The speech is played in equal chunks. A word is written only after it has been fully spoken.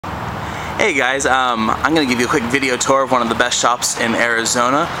Hey guys, I'm going to give you a quick video tour of one of the best shops in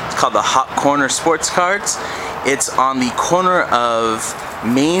Arizona. It's called the Hot Corner Sports Cards. It's on the corner of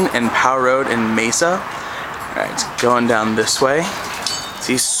Main and Power Road in Mesa. Alright, going down this way.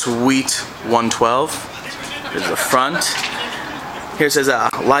 See Suite 112. Here's the front. Here it says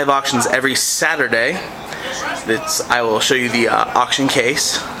live auctions every Saturday. I will show you the auction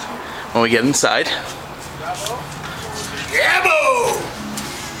case when we get inside. Yabbo!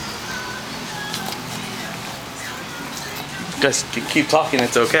 Just keep talking,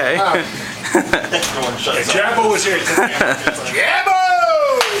 it's okay. Jabbo is here today. Jabbo!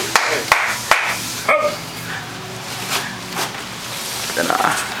 Then,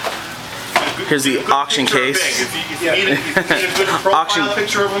 here's the auction case. If you need a good profile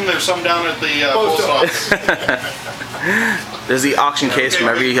picture of them, there's some down at the post office. There's the auction case from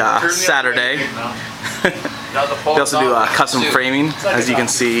every Saturday. We also do custom framing, as you can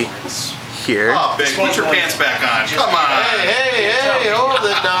see here. Oh, Big, put your pants back on. Come on. Hey, hold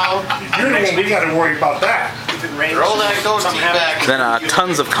it now. You're the one we got to worry about that. Roll that goatee back. Then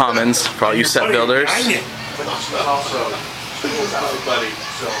tons of commons for all you set builders.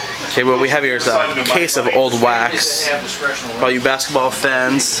 Okay, what we have here is a case of old wax. For all you basketball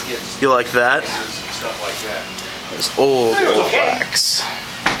fans, you like that. There's old wax.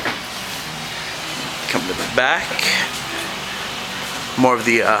 Come to the back. More of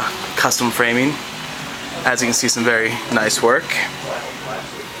the custom framing. As you can see, some very nice work.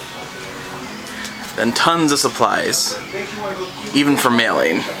 Then tons of supplies, even for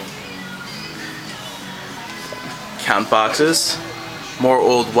mailing. Count boxes, more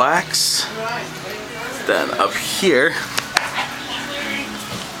old wax. Then up here,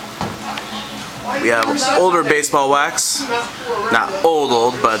 we have older baseball wax. Not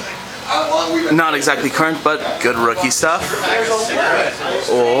old, but not exactly current, but good rookie stuff.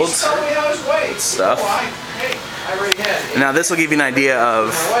 Old stuff. Now this will give you an idea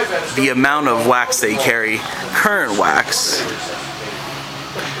of the amount of wax they carry. Current wax.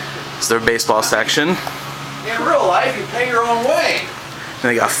 It's their baseball section. In real life, you pay your own way. And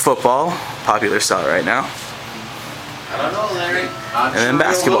they got football, popular style right now. I don't know, Larry. And then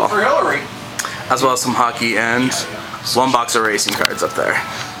basketball. For Hillary. As well as some hockey and one box of racing cards up there.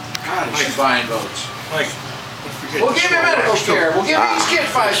 God, she's buying votes. We'll give you medical care. We'll give each kid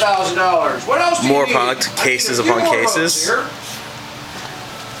 $5,000. What else do you More need? product, cases upon cases.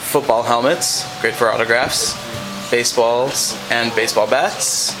 Football helmets, great for autographs. Baseballs and baseball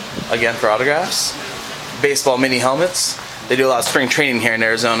bats, again for autographs. Baseball mini helmets. They do a lot of spring training here in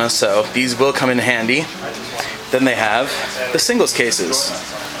Arizona, so these will come in handy. Then they have the singles cases.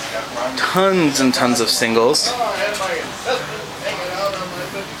 Tons and tons of singles.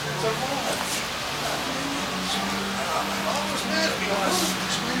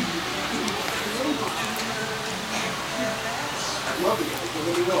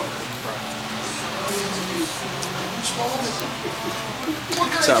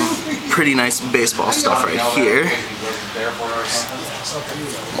 Some pretty nice baseball stuff right here.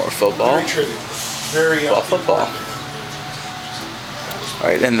 More football. Football.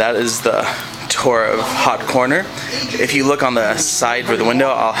 Alright, and that is the tour of Hot Corner. If you look on the side for the window,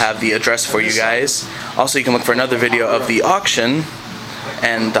 I'll have the address for you guys. Also, you can look for another video of the auction,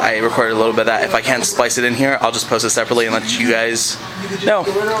 and I recorded a little bit of that. If I can't splice it in here, I'll just post it separately and let you guys know.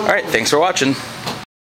 Alright, thanks for watching.